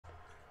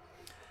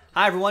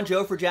Hi, everyone.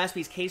 Joe for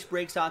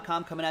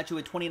JaspysCaseBreaks.com coming at you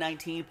with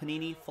 2019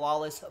 Panini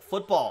Flawless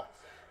Football.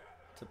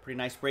 It's a pretty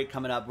nice break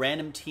coming up.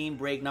 Random team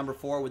break number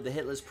 4 with the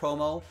hitless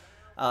promo.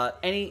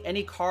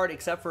 Any card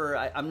except for,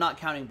 I'm not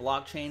counting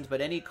blockchains,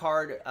 but any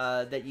card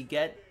that you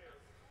get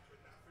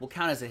will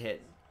count as a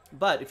hit.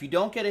 But if you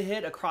don't get a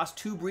hit across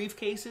 2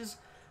 briefcases,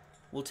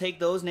 we'll take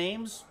those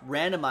names,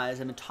 randomize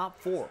them, and top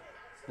 4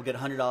 will get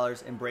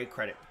 $100 in break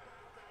credit.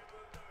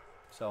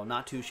 So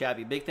not too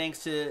shabby. Big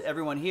thanks to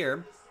everyone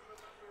here.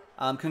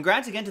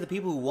 Congrats again to the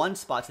people who won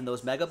spots in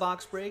those mega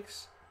box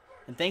breaks.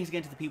 And thanks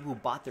again to the people who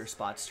bought their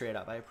spots straight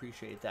up. I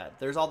appreciate that.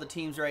 There's all the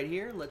teams right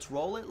here. Let's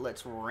roll it.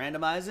 Let's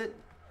randomize it.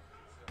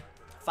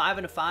 5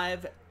 and a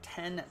 5,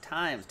 10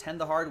 times. 10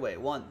 the hard way.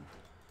 1,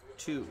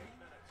 2,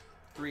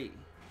 3,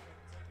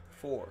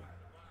 4,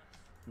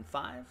 and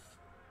 5,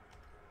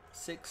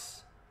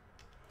 6,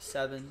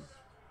 7,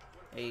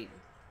 8,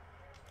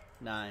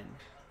 9,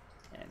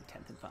 and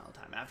 10th and final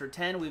time. After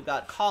 10, we've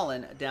got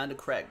Colin down to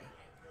Craig.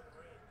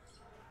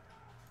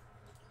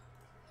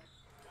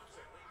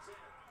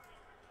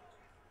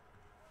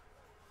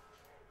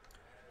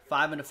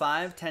 Five and a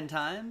 5, 10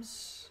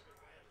 times.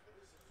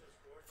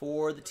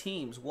 For the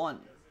teams,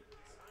 1,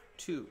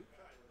 2,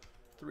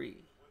 3,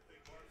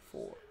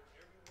 4,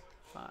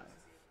 5,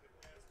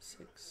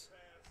 6,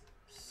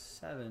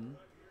 7,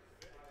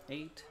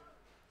 8,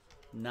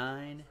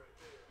 9,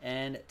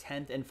 and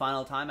 10th and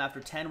final time. After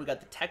 10, we got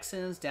the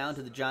Texans down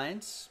to the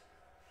Giants.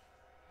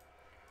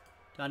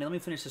 Donnie, let me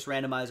finish this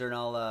randomizer and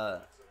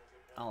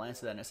I'll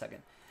answer that in a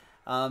second.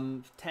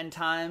 10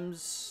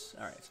 times.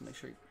 All right, so make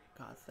sure you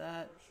got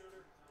that.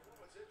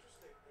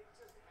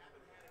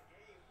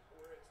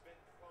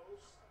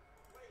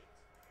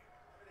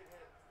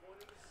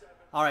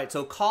 All right,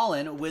 so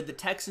Colin with the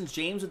Texans,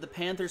 James with the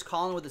Panthers,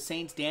 Colin with the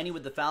Saints, Danny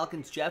with the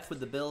Falcons, Jeff with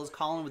the Bills,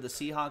 Colin with the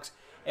Seahawks,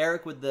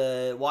 Eric with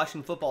the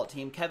Washington football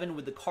team, Kevin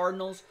with the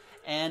Cardinals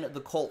and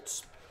the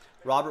Colts,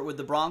 Robert with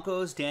the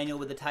Broncos, Daniel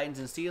with the Titans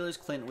and Steelers,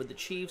 Clint with the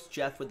Chiefs,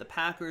 Jeff with the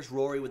Packers,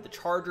 Rory with the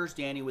Chargers,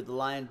 Danny with the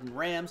Lions and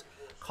Rams,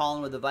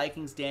 Colin with the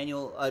Vikings,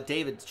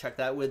 David, check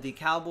that, with the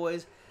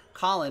Cowboys,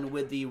 Colin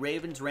with the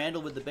Ravens,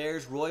 Randall with the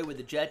Bears, Roy with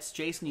the Jets,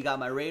 Jason, you got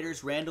my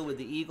Raiders, Randall with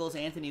the Eagles,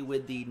 Anthony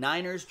with the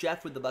Niners,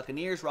 Jeff with the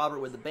Buccaneers, Robert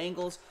with the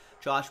Bengals,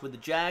 Josh with the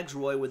Jags,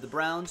 Roy with the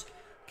Browns,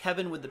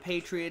 Kevin with the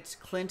Patriots,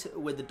 Clint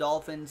with the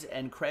Dolphins,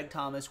 and Craig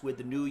Thomas with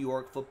the New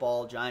York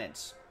Football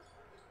Giants.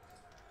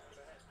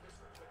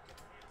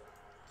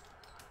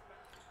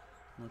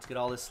 Let's get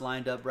all this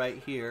lined up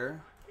right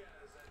here.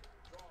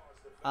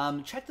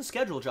 Check the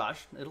schedule,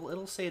 Josh.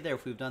 It'll say there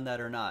if we've done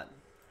that or not.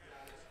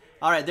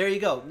 All right, there you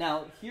go.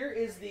 Now, here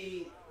is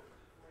the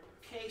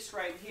case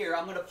right here.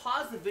 I'm going to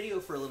pause the video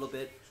for a little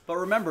bit, but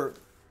remember,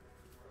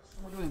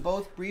 we're doing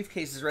both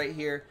briefcases right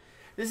here.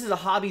 This is a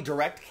Hobby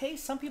Direct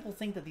case. Some people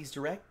think that these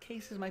Direct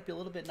cases might be a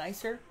little bit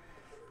nicer,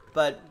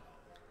 but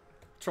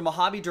it's from a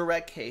Hobby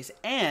Direct case.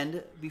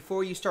 And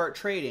before you start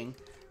trading,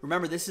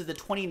 remember, this is the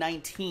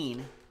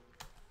 2019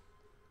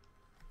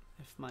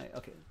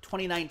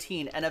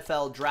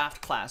 NFL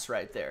draft class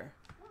right there.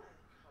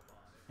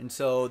 And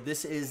so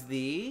this is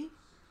the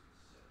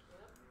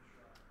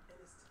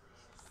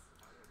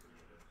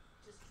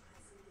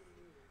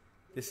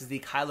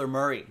Kyler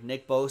Murray,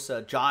 Nick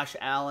Bosa, Josh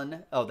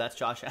Allen. Oh, that's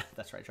Josh.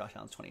 That's right, Josh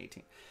Allen's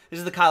 2018. This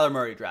is the Kyler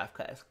Murray draft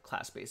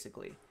class,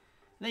 basically. And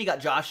then you got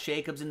Josh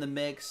Jacobs in the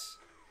mix.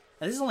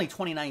 And this is only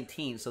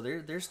 2019, so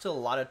there's still a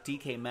lot of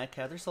DK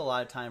Metcalf. There's still a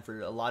lot of time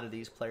for a lot of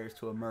these players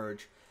to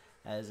emerge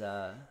as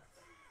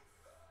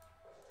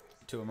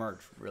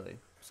really.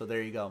 So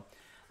there you go.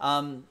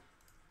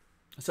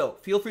 So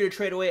feel free to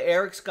trade away.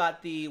 Eric's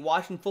got the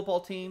Washington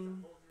football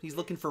team. He's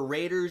looking for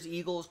Raiders,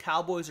 Eagles,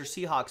 Cowboys, or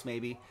Seahawks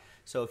maybe.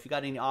 So if you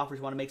got any offers,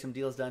 want to make some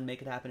deals done,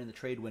 make it happen in the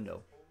trade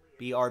window.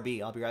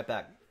 BRB. I'll be right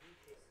back.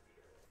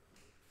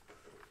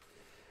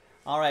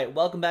 All right,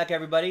 welcome back,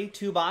 everybody.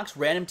 2-box,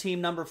 random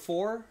team number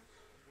 4.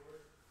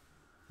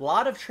 A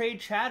lot of trade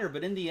chatter,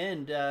 but in the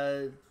end,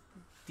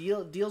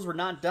 deals were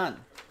not done.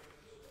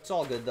 It's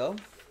all good, though.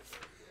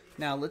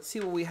 Now, let's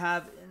see what we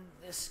have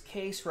in this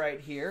case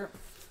right here.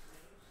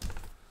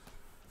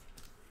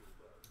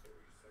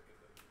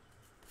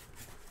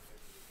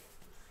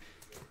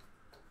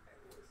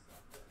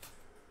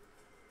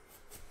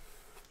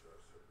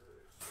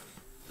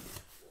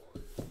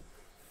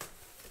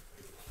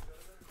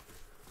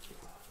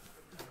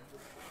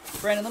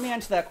 Brandon, let me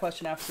answer that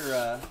question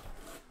after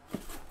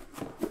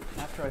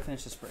I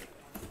finish this break.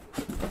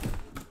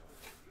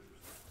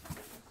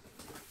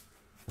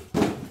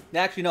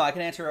 Actually, no, I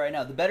can answer it right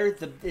now.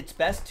 It's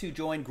best to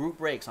join group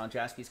breaks on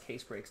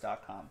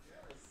JaspysCaseBreaks.com.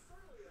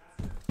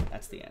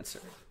 That's the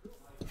answer.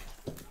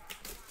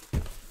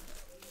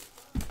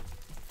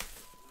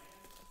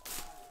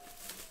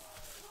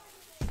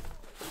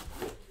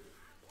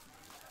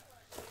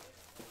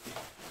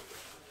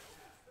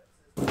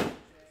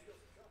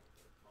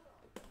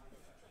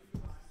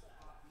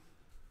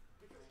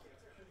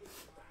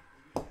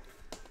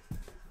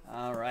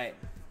 All right.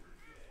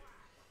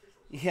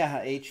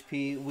 Yeah,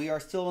 HP. We are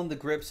still in the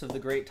grips of the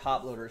great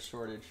top loader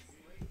shortage.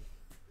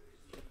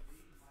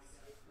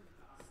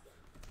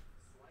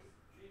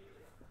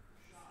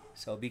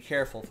 So be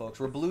careful, folks.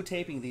 We're blue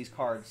taping these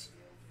cards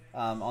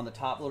on the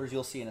top loaders.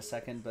 You'll see in a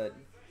second, but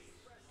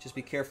just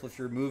be careful if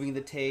you're moving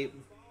the tape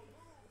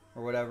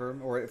or whatever,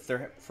 or if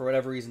there for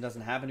whatever reason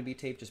doesn't happen to be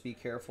taped. Just be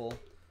careful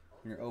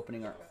when you're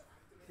opening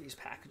these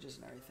packages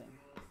and everything.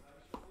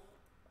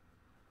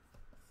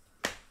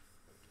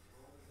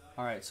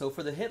 All right, so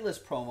for the hit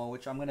list promo,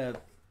 which I'm gonna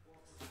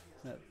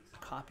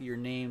copy your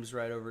names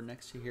right over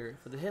next to here.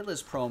 For the hit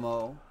list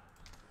promo,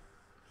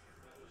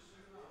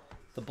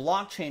 the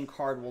blockchain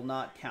card will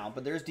not count,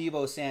 but there's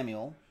Deebo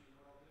Samuel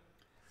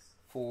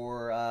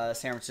for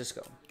San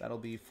Francisco. That'll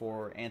be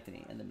for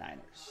Anthony and the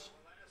Niners.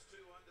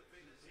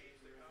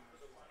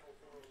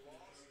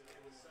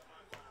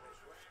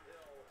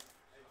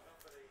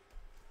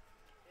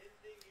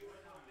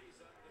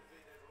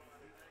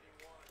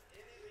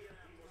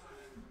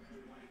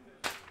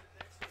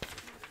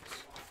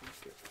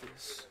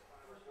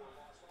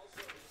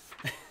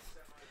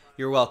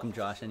 You're welcome,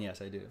 Josh, and yes,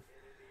 I do.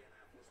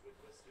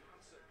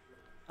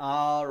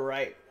 All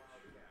right.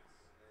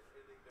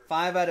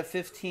 5 out of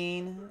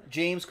 15.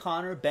 James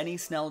Conner, Benny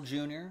Snell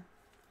Jr.,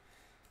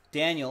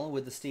 Daniel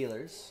with the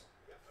Steelers.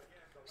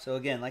 So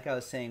again, like I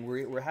was saying,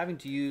 we're having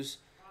to use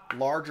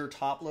larger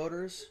top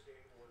loaders.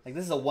 Like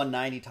this is a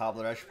 190 top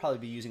loader. I should probably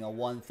be using a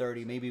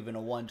 130, maybe even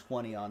a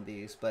 120 on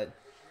these, but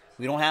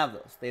we don't have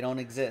those. They don't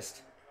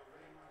exist.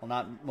 Well,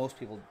 not most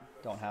people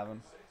don't have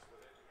them.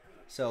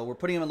 So we're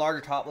putting them in larger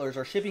top loaders.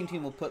 Our shipping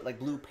team will put like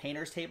blue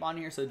painter's tape on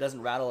here so it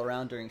doesn't rattle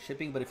around during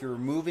shipping. But if you're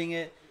removing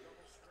it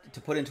to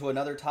put into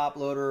another top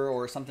loader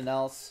or something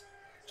else,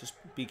 just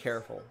be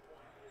careful.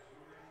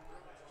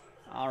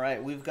 All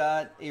right, we've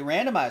got a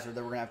randomizer that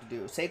we're going to have to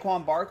do.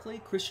 Saquon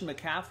Barkley, Christian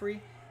McCaffrey,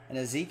 and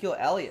Ezekiel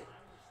Elliott.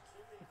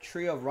 A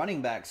trio of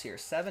running backs here.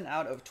 7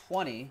 out of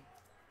 20.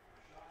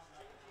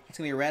 It's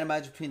going to be a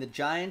randomizer between the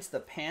Giants, the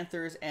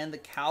Panthers, and the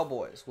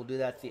Cowboys. We'll do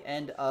that at the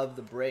end of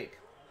the break.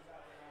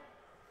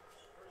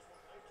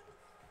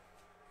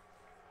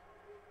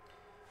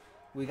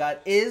 We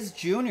got Is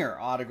Jr.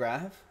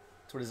 autograph.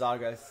 That's what his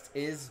autograph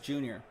is,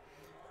 Jr.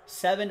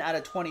 7 out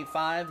of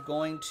 25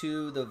 going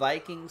to the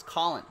Vikings.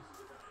 Colin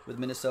with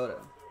Minnesota.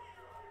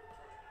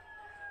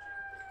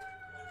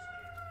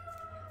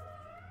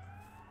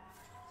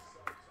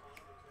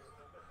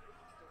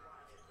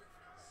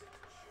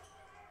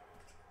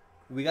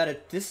 We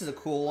got this is a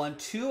cool one.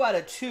 2 out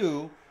of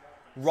 2.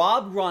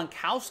 Rob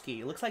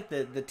Gronkowski. It looks like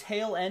the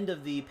tail end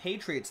of the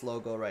Patriots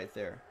logo right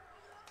there.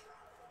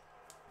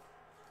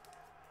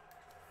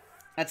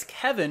 That's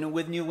Kevin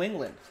with New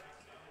England.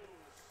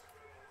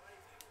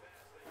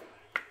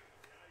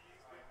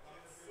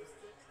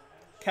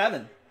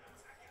 Kevin.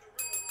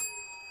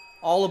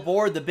 All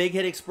aboard the Big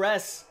Hit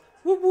Express.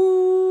 Whoop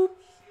whoop.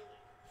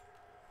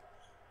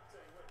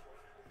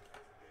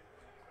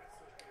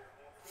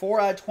 4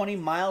 out of 20,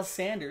 Miles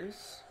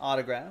Sanders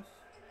autograph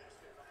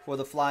for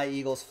the Fly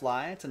Eagles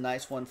Fly. It's a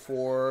nice one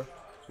for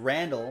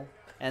Randall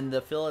and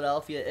the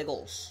Philadelphia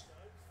Eagles.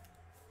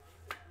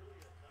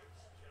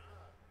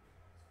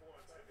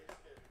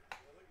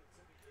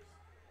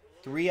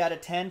 Three out of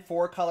 10,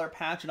 4-color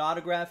patch and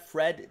autograph,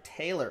 Fred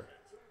Taylor.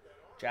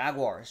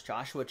 Jaguars,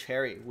 Joshua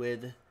Cherry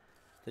with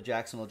the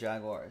Jacksonville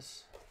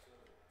Jaguars.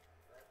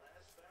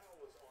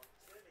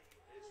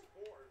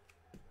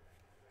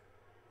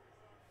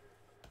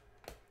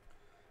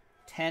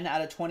 $10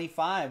 out of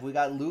 25, we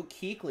got Luke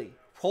Kuechly,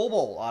 Pro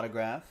Bowl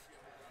autograph,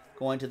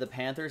 going to the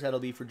Panthers. That'll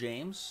be for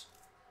James.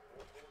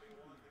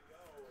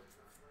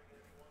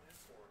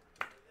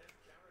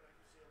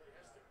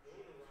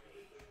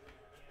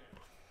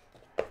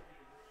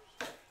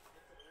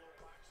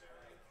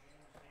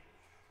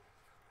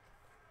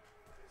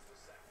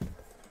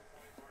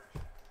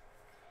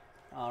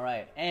 All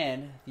right,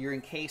 and your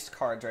encased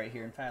cards right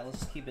here. In fact,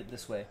 let's keep it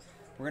this way.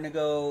 We're going to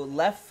go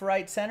left,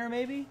 right, center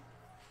maybe?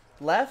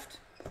 Left.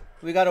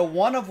 We got a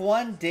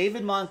 1/1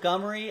 David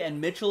Montgomery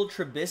and Mitchell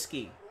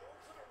Trubisky.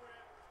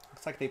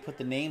 Looks like they put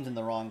the names in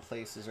the wrong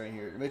places right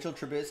here. Mitchell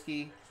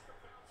Trubisky,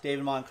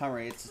 David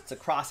Montgomery. It's a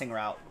crossing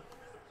route.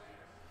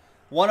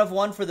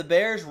 1/1 for the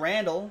Bears.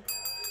 Randall,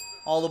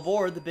 all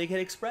aboard the Big Hit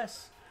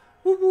Express.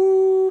 Woo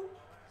woo.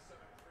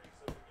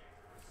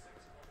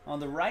 On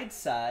the right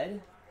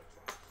side,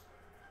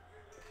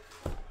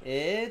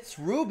 it's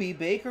Ruby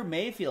Baker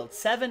Mayfield.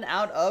 7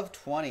 out of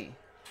 20.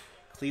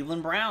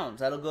 Cleveland Browns.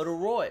 That'll go to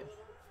Roy.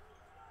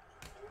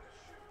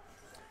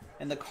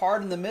 And the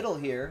card in the middle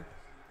here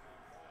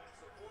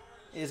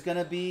is going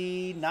to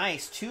be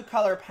nice.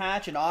 2-color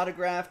patch and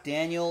autograph,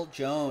 Daniel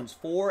Jones.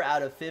 4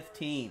 out of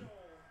 15.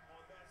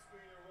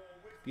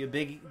 Be a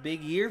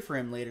big year for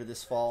him later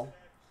this fall.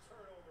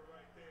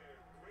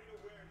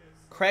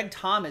 Craig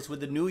Thomas with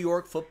the New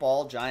York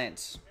Football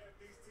Giants.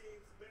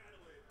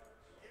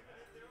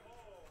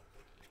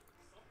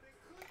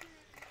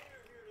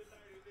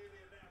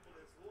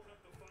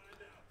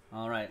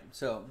 All right,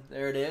 so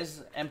there it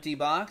is. Empty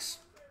box.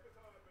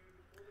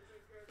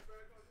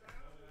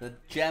 The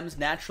gems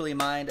naturally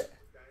mined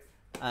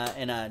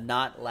and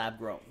not lab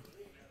grown.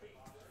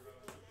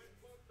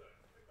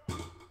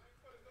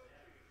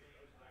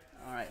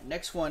 All right,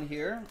 next one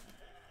here.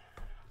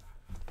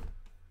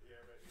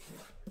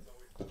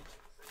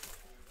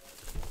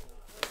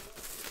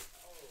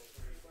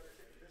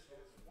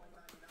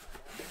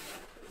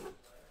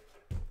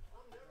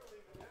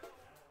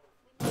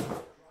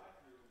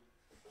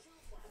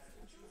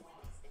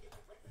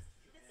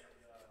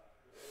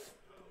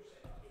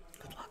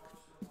 Good luck.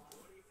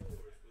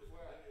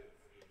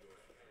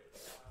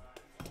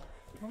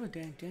 Oh,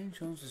 Dan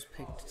Jones was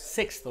picked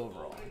 6th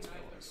overall. That's what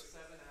it was.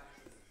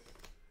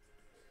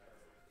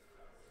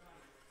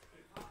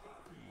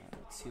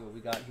 Let's see what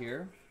we got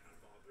here.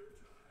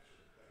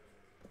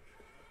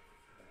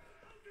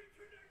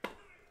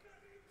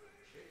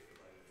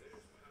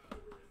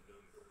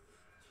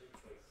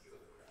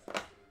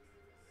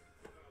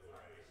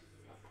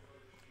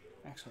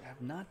 Actually, I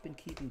have not been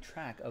keeping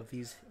track of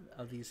these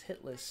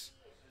hit lists.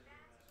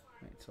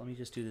 Right, so let me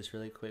just do this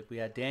really quick. We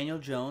had Daniel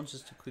Jones,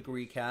 just a quick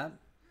recap.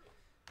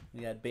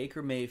 We had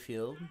Baker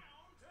Mayfield.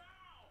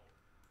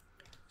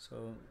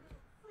 So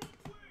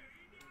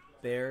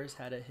Bears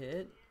had a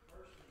hit.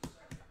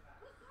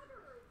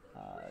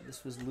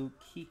 This was Luke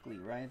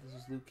Kuechly, right? This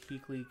is Luke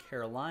Kuechly,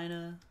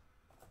 Carolina.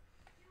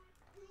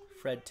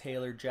 Fred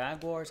Taylor,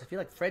 Jaguars. I feel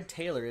like Fred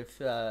Taylor,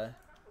 if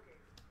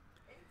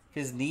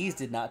his knees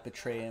did not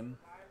betray him.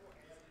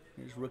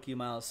 Here's rookie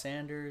Miles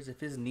Sanders. If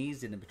his knees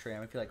didn't betray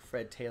him, I feel like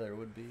Fred Taylor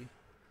would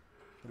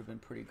have been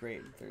pretty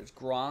great. There's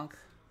Gronk.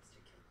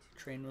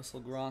 Train whistle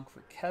Gronk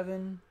for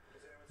Kevin.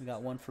 We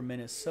got one for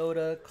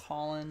Minnesota.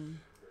 Colin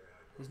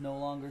is no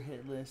longer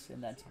hitless,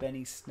 and that's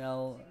Benny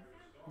Snell.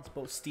 It's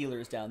both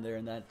Steelers down there,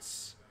 and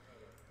that's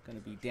going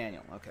to be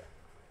Daniel. Okay.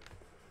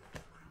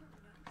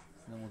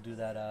 And then we'll do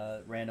that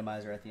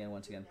randomizer at the end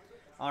once again.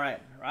 All right.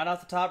 Right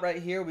off the top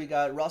right here, we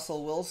got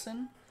Russell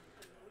Wilson.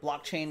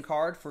 Blockchain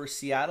card for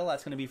Seattle.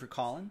 That's going to be for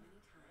Colin.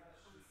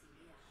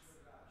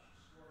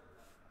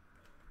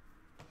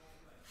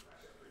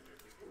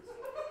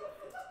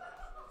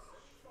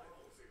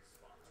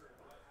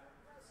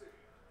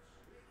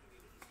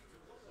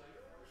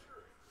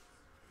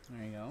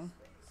 There you go.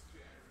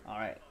 All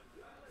right.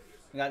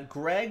 We got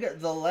Greg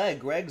the Leg,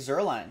 Greg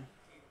Zuerlein.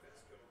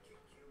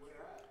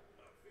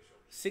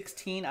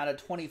 16 out of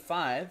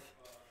 25.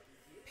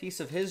 Piece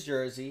of his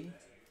jersey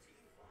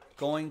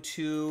going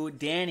to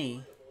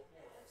Danny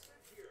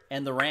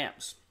and the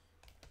Rams.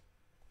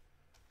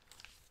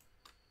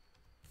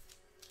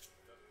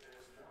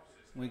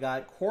 We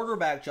got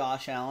quarterback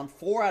Josh Allen,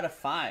 4 out of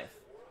 5.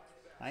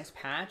 Nice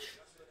patch.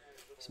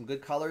 Some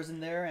good colors in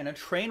there. And a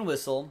train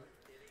whistle.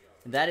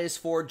 And that is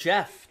for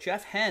Jeff.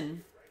 Jeff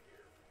Henn.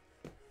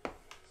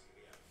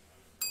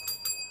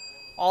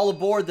 All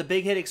aboard the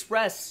Big Hit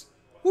Express.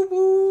 Woo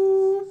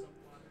woo!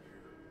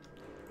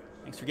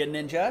 Thanks for getting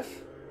in, Jeff.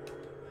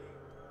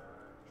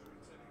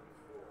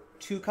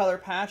 2-color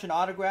patch and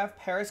autograph,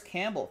 Paris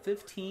Campbell,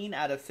 15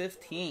 out of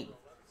 15.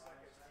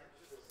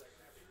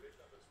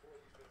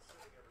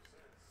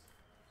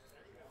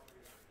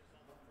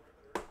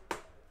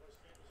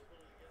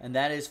 And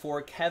that is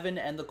for Kevin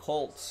and the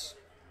Colts.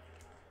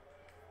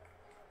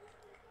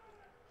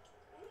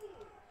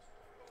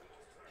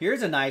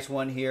 Here's a nice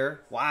one here.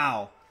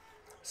 Wow.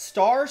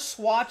 Star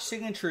Swatch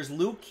Signatures,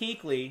 Luke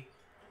Kuechly,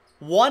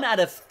 1 out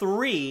of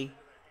 3.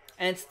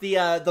 And it's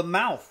the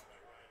mouth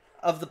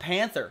of the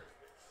Panther.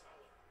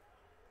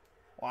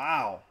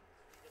 Wow.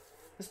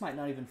 This might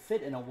not even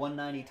fit in a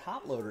 190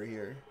 top loader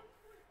here.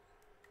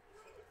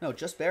 No,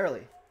 just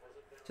barely.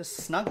 Just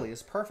snugly.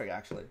 It's perfect,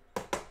 actually.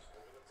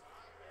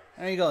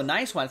 There you go.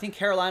 Nice one. I think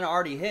Carolina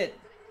already hit.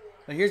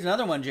 But here's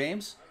another one,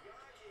 James.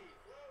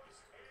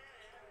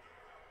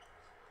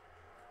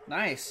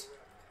 Nice.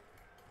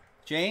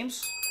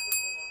 James,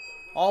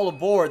 all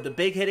aboard the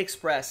Big Hit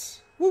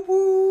Express. Whoop,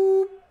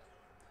 whoop.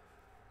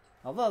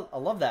 I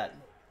love that.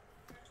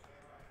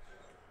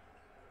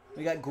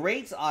 We got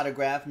Greats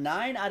autograph,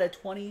 9 out of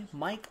 20,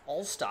 Mike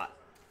Allstott.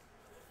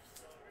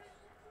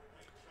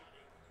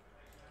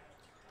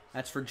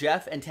 That's for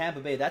Jeff and Tampa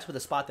Bay. That's for the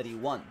spot that he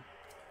won.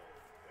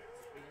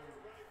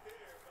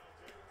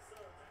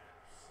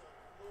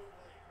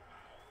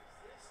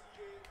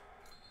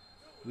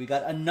 We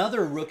got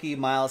another rookie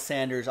Miles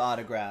Sanders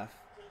autograph.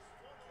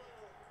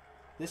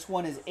 This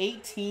one is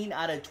 18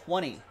 out of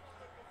 20.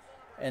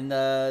 And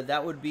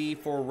that would be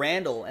for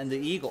Randall and the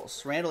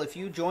Eagles. Randall, if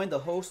you join the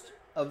host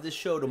of this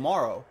show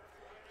tomorrow,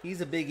 he's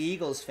a big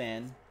Eagles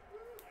fan.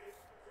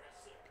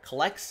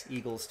 Collects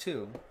Eagles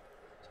too.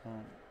 So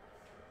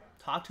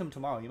talk to him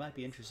tomorrow. You might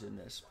be interested in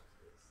this.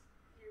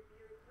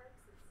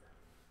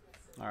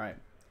 All right.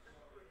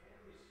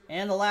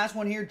 And the last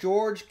one here,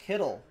 George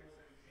Kittle.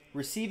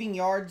 Receiving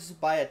yards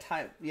by a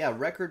tight,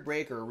 record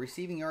breaker.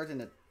 Receiving yards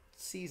in a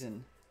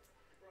season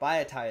by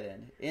a tight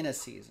end in a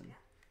season.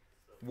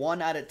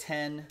 1 out of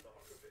 10,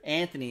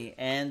 Anthony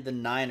and the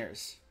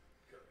Niners.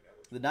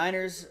 The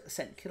Niners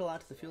sent Kittle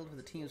out to the field for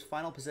the team's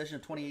final possession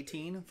of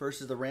 2018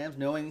 versus the Rams,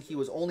 knowing he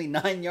was only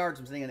 9 yards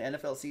from setting an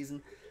NFL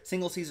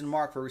single season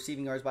mark for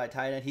receiving yards by a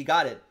tight end. He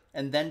got it,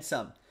 and then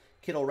some.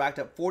 Kittle racked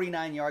up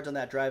 49 yards on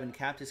that drive and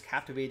capped his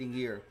captivating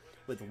year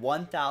with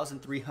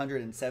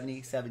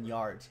 1,377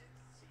 yards.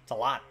 It's a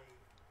lot.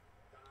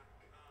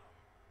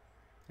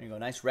 There you go.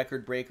 Nice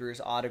record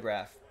breakers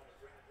autograph.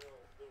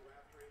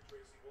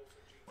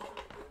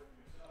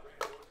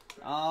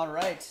 All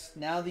right.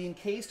 Now the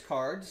encased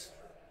cards.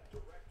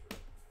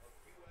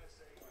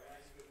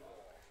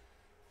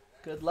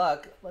 Good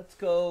luck. Let's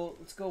go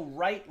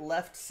right,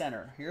 left,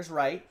 center. Here's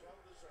right.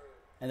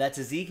 And that's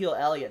Ezekiel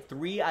Elliott,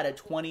 3 out of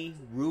 20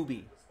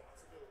 Ruby.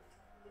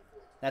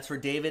 That's for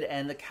David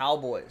and the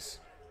Cowboys.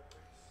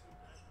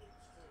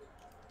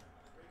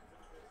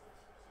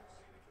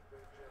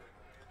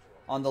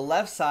 On the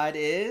left side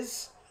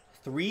is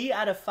 3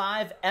 out of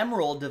 5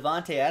 Emerald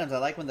Devontae Adams. I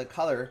like when the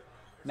color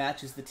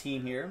matches the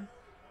team here.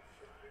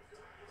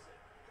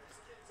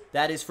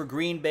 That is for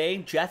Green Bay,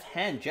 Jeff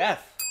Henn.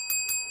 Jeff,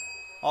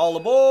 all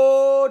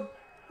aboard!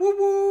 Woo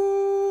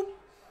woo!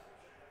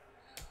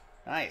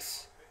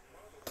 Nice.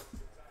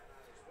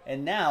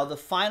 And now the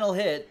final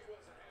hit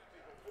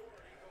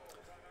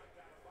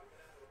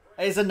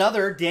is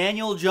another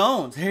Daniel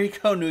Jones. There you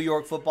go, New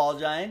York Football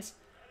Giants.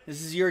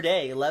 This is your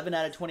day. 11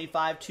 out of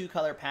 25,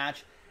 2-color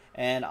patch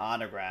and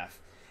autograph.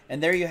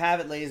 And there you have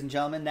it, ladies and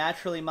gentlemen.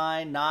 Naturally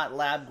mine, not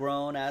lab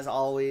grown, as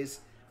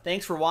always.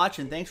 Thanks for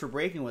watching. Thanks for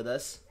breaking with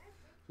us.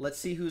 Let's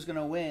see who's going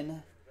to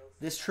win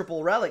this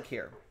triple relic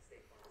here.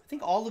 I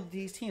think all of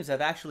these teams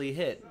have actually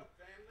hit.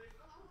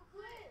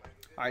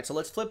 All right, so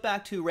let's flip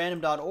back to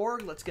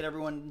random.org. Let's get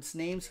everyone's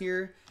names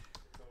here.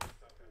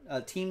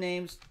 Team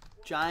names,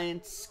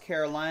 Giants,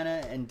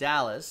 Carolina, and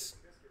Dallas.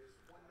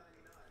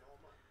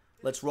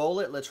 Let's roll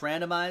it. Let's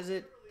randomize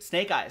it.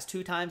 Snake Eyes,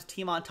 2 times.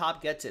 Team on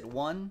top gets it.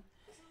 1.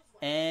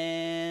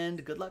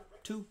 And good luck.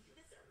 2.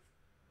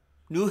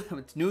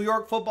 It's New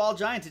York Football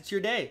Giants. It's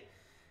your day.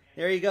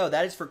 There you go.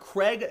 That is for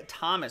Craig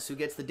Thomas, who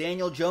gets the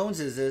Daniel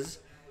Joneses.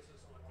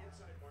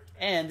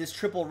 And this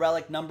triple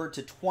relic number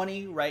to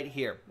 20 right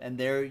here. And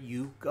there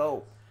you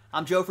go.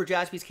 I'm Joe for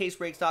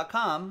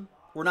JaspysCaseBreaks.com.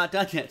 We're not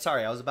done yet.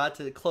 Sorry, I was about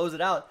to close it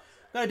out.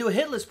 Got to do a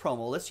hitless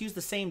promo. Let's use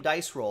the same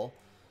dice roll.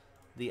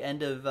 The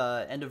end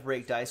of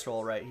break dice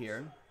roll right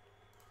here.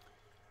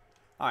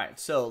 All right,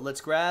 so let's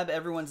grab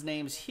everyone's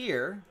names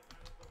here.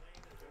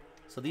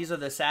 So these are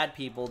the sad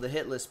people, the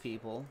hitless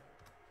people.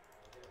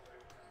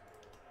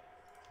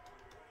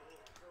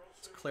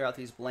 Let's clear out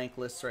these blank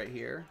lists right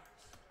here.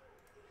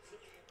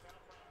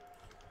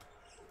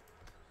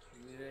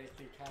 You need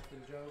anything,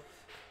 Captain Joe?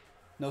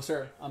 No,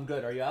 sir. I'm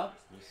good. Are you out?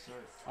 Yes, sir.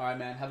 All right,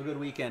 man. Have a good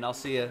weekend. I'll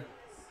see you.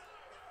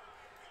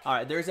 All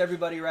right, there's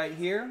everybody right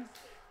here.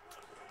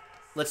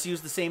 Let's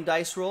use the same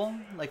dice roll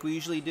like we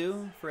usually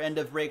do for end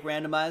of break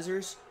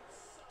randomizers.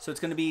 So it's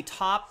going to be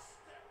top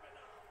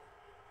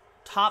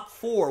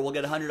 4 will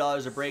get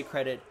 $100 of break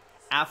credit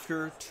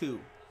after 2.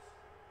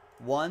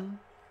 1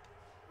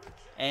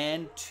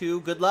 and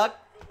 2. Good luck.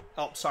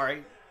 Oh,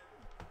 sorry.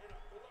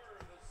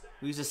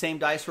 We use the same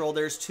dice roll.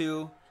 There's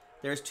 2.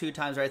 There's 2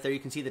 times right there. You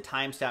can see the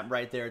timestamp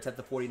right there. It's at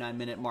the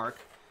 49-minute mark.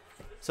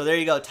 So there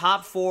you go.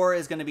 Top 4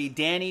 is going to be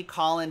Danny,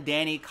 Colin,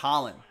 Danny,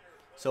 Colin.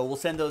 So we'll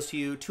send those to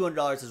you.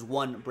 $200 is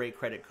 1 break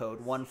credit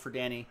code. 1 for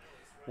Danny,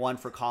 1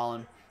 for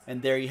Colin.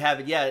 And there you have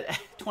it. Yeah,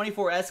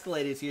 24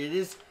 escalators here.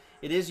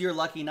 It is your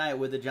lucky night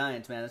with the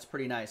Giants, man. That's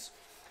pretty nice.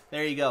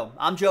 There you go.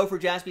 I'm Joe for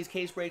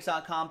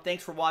JaspysCaseBreaks.com.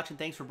 Thanks for watching.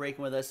 Thanks for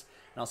breaking with us.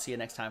 And I'll see you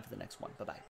next time for the next one. Bye-bye.